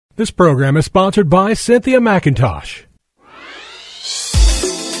This program is sponsored by Cynthia McIntosh.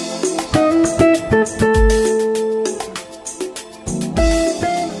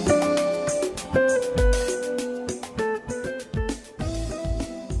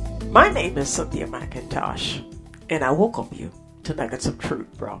 My name is Cynthia McIntosh, and I welcome you to Nuggets of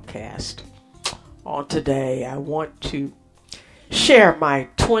Truth broadcast. On today, I want to share my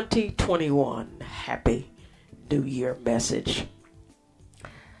 2021 Happy New Year message.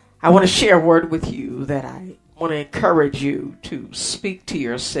 I want to share a word with you that I want to encourage you to speak to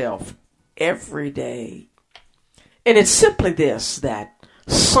yourself every day. And it's simply this, that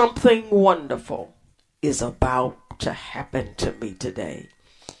something wonderful is about to happen to me today.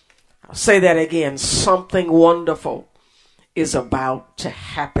 I'll say that again. Something wonderful is about to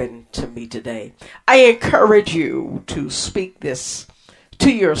happen to me today. I encourage you to speak this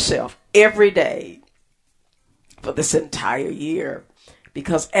to yourself every day for this entire year.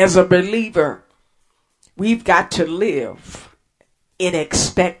 Because as a believer, we've got to live in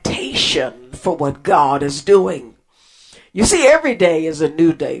expectation for what God is doing. You see, every day is a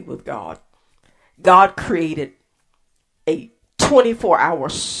new day with God. God created a 24-hour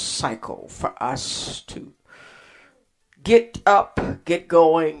cycle for us to get up, get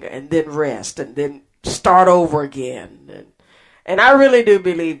going, and then rest, and then start over again. And I really do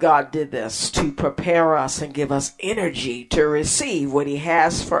believe God did this to prepare us and give us energy to receive what He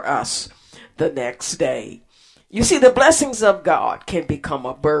has for us the next day. You see, the blessings of God can become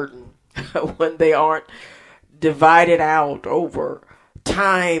a burden when they aren't divided out over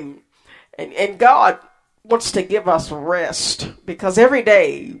time. And God wants to give us rest because every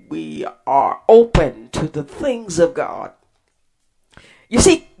day we are open to the things of God. You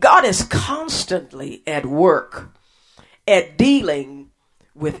see, God is constantly at work at dealing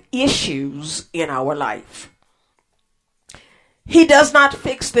with issues in our life. He does not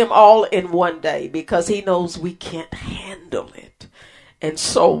fix them all in one day because He knows we can't handle it. And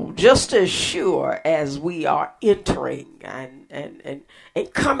so just as sure as we are entering and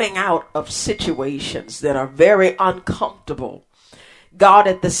coming out of situations that are very uncomfortable, God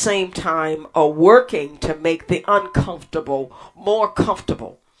at the same time are working to make the uncomfortable more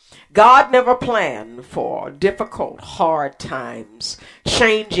comfortable. God never planned for difficult, hard times,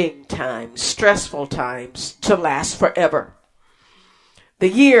 changing times, stressful times to last forever. The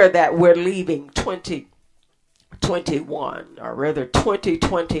year that we're leaving, 2021, or rather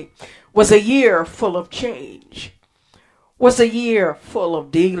 2020, was a year full of change, was a year full of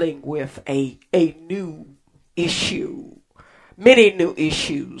dealing with a new issue, many new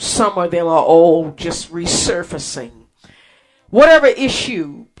issues. Some of them are old, just resurfacing. Whatever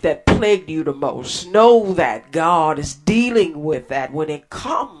issue that plagued you the most, know that God is dealing with that when it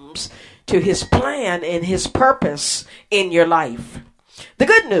comes to His plan and His purpose in your life. The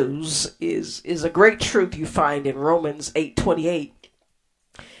good news is a great truth you find in Romans 8:28.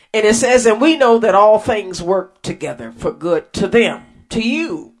 And it says, and we know that all things work together for good to them, to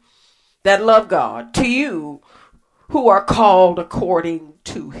you that love God, to you who are called according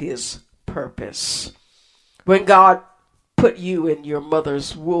to His purpose. When God put you in your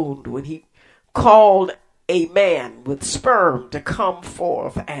mother's womb, when He called a man with sperm to come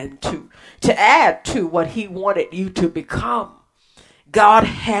forth and to add to what He wanted you to become, God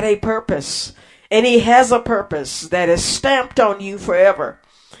had a purpose, and He has a purpose that is stamped on you forever.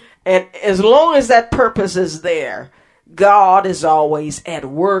 And as long as that purpose is there, God is always at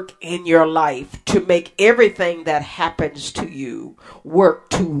work in your life to make everything that happens to you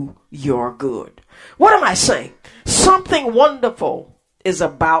work to your good. What am I saying? Something wonderful is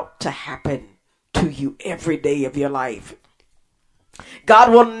about to happen to you every day of your life.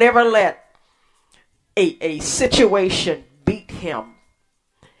 God will never let a situation beat Him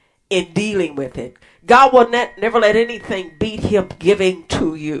in dealing with it. God will never let anything beat Him giving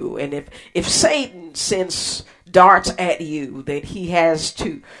to you. And if Satan sends darts at you, then he has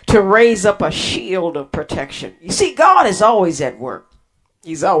to raise up a shield of protection. You see, God is always at work.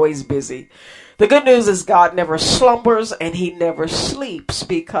 He's always busy. The good news is God never slumbers and He never sleeps,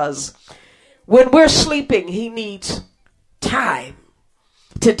 because when we're sleeping, He needs time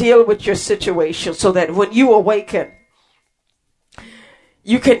to deal with your situation so that when you awaken,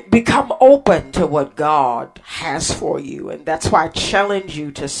 you can become open to what God has for you. And that's why I challenge you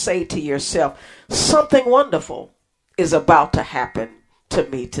to say to yourself, something wonderful is about to happen to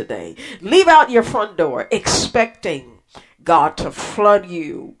me today. Leave out your front door expecting God to flood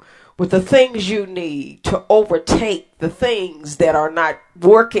you with the things you need to overtake the things that are not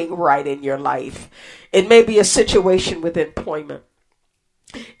working right in your life. It may be a situation with employment.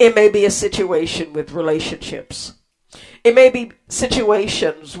 It may be a situation with relationships. It may be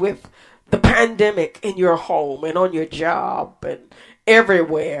situations with the pandemic in your home and on your job and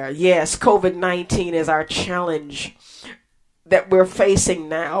everywhere. Yes, COVID-19 is our challenge that we're facing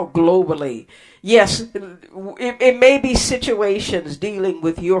now globally. Yes, it may be situations dealing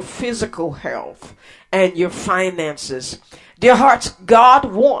with your physical health and your finances. Dear hearts, God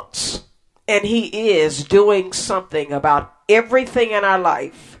wants and He is doing something about everything in our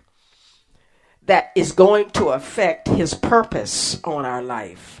life that is going to affect His purpose on our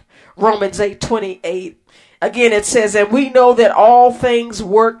life. Romans 8:28. Again, it says, and we know that all things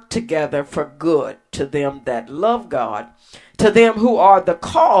work together for good to them that love God, to them who are the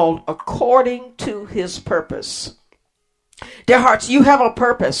called according to His purpose. Dear hearts, you have a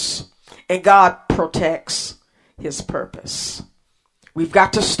purpose, and God protects His purpose. We've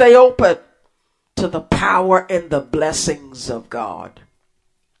got to stay open to the power and the blessings of God.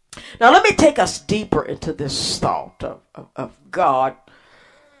 Now, let me take us deeper into this thought of God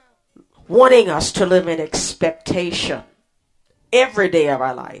wanting us to live in expectation every day of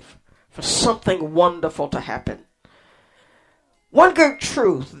our life for something wonderful to happen. One good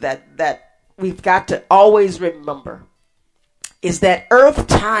truth that we've got to always remember is that earth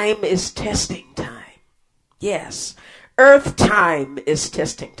time is testing time. Yes, earth time is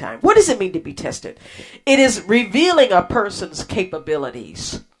testing time. What does it mean to be tested? It is revealing a person's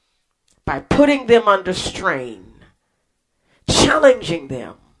capabilities by putting them under strain, challenging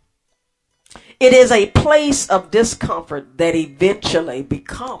them. It is a place of discomfort that eventually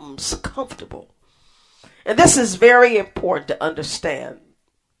becomes comfortable. And this is very important to understand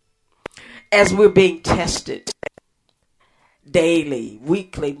as we're being tested daily,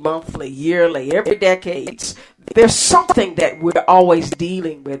 weekly, monthly, yearly, every decades. There's something that we're always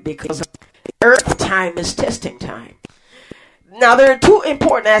dealing with because earth time is testing time. Now, there are two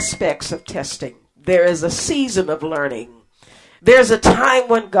important aspects of testing. There is a season of learning. There's a time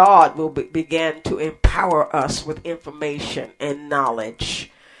when God will begin to empower us with information and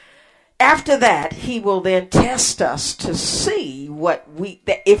knowledge. After that, He will then test us to see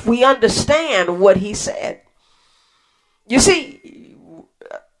if we understand what He said. You see,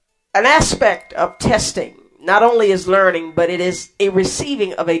 an aspect of testing not only is learning, but it is a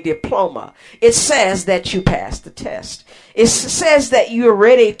receiving of a diploma. It says that you passed the test. It says that you're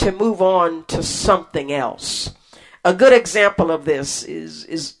ready to move on to something else. A good example of this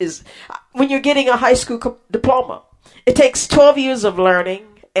is when you're getting a high school diploma. It takes 12 years of learning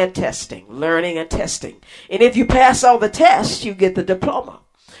and testing. And if you pass all the tests, you get the diploma.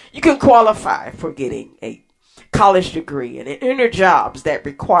 You can qualify for getting a college degree and enter jobs that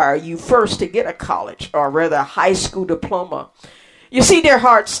require you first to get a college or rather a high school diploma. You see, dear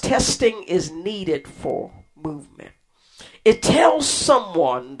hearts, testing is needed for movement. It tells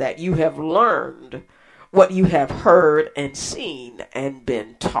someone that you have learned what you have heard and seen and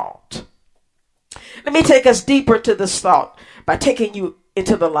been taught. Let me take us deeper to this thought by taking you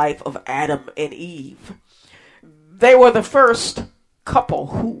into the life of Adam and Eve. They were the first couple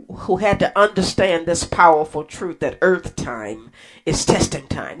who had to understand this powerful truth that earth time is testing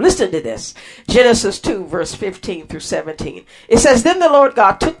time. Listen to this. Genesis 2 verse 15 through 17. It says, then the Lord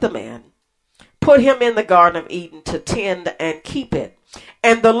God took the man, put him in the Garden of Eden to tend and keep it.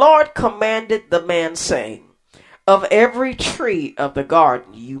 And the Lord commanded the man, saying, of every tree of the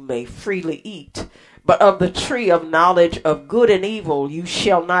garden you may freely eat, but of the tree of knowledge of good and evil you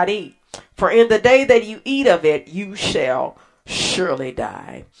shall not eat. For in the day that you eat of it, you shall surely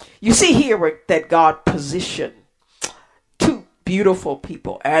die. You see here that God positioned two beautiful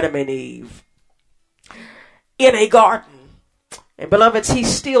people, Adam and Eve, in a garden. And beloveds,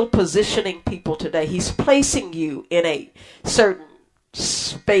 He's still positioning people today. He's placing you in a certain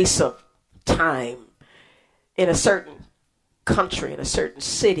space of time, in a certain country, in a certain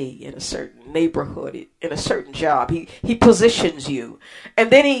city, in a certain neighborhood, in a certain job. He positions you,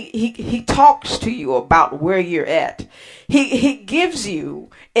 and then he talks to you about where you're at. He gives you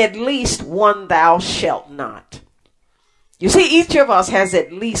at least one thou shalt not. You see, each of us has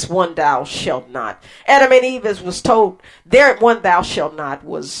at least one thou shalt not. Adam and Eve, as was told, their one thou shalt not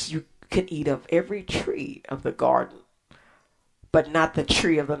was you can eat of every tree of the garden, but not the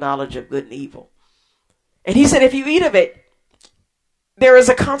tree of the knowledge of good and evil. And He said, if you eat of it, there is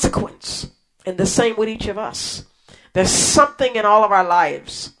a consequence. And the same with each of us. There's something in all of our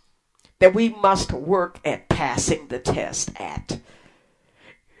lives that we must work at passing the test at.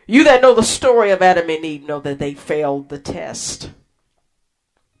 You that know the story of Adam and Eve know that they failed the test.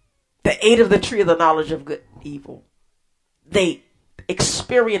 They ate of the tree of the knowledge of good and evil. They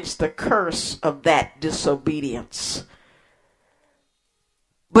experienced the curse of that disobedience.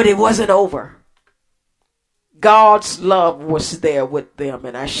 But it wasn't over. God's love was there with them.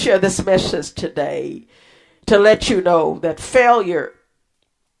 And I share this message today to let you know that failure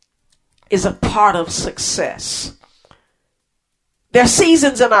is a part of success. There are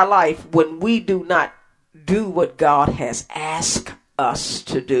seasons in our life when we do not do what God has asked us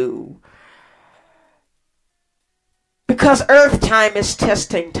to do. Because earth time is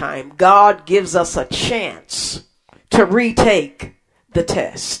testing time, God gives us a chance to retake the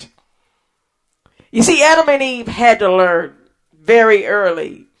test. You see, Adam and Eve had to learn very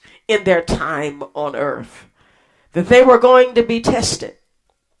early in their time on earth that they were going to be tested,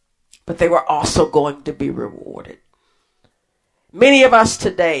 but they were also going to be rewarded. Many of us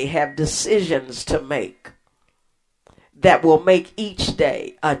today have decisions to make that will make each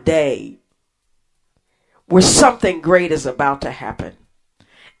day a day where something great is about to happen.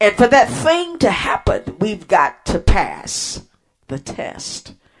 And for that thing to happen, we've got to pass the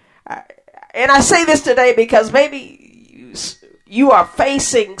test. And I say this today because maybe you are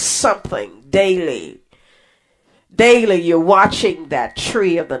facing something daily. Daily, you're watching that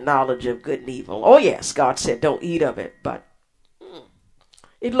tree of the knowledge of good and evil. Oh, yes, God said don't eat of it, but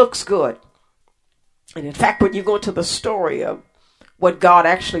it looks good. And in fact, when you go into the story of what God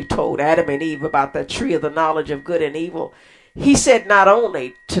actually told Adam and Eve about the tree of the knowledge of good and evil, he said not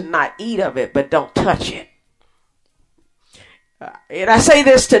only to not eat of it, but don't touch it. And I say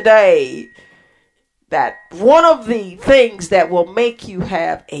this today, that one of the things that will make you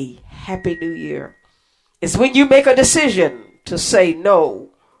have a happy new year is when you make a decision to say no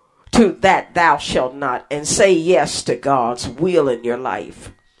to that thou shalt not and say yes to God's will in your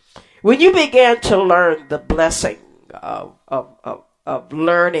life. When you began to learn the blessing of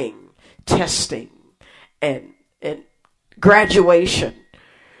learning, testing, and graduation,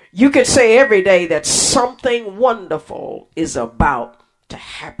 you can say every day that something wonderful is about to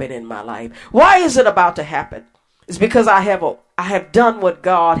happen in my life. Why is it about to happen? It's because I have done what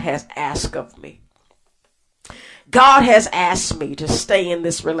God has asked of me. God has asked me to stay in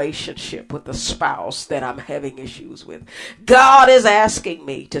this relationship with the spouse that I'm having issues with. God is asking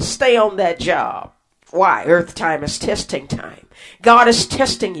me to stay on that job. Why? Earth time is testing time. God is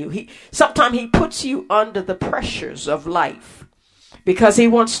testing you. Sometimes he puts you under the pressures of life because he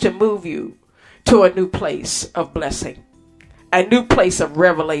wants to move you to a new place of blessing, a new place of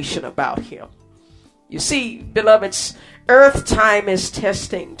revelation about him. You see, beloveds, earth time is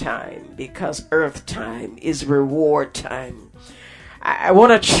testing time because earth time is reward time. I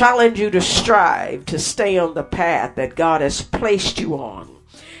want to challenge you to strive to stay on the path that God has placed you on.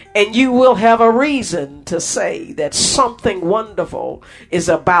 And you will have a reason to say that something wonderful is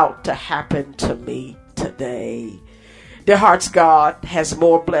about to happen to me today. Dear hearts, God has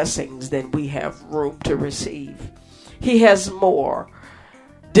more blessings than we have room to receive. He has more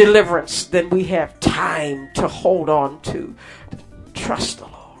deliverance than we have time to hold on to. Trust the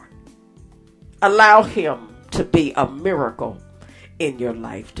Lord. Allow him to be a miracle in your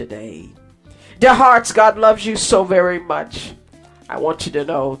life today. Dear hearts, God loves you so very much. I want you to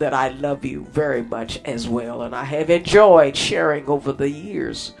know that I love you very much as well. And I have enjoyed sharing over the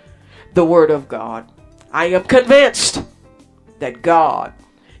years the Word of God. I am convinced that God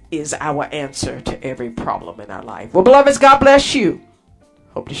is our answer to every problem in our life. Well, beloveds, God bless you.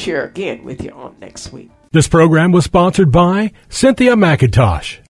 Hope to share again with you on next week. This program was sponsored by Cynthia McIntosh.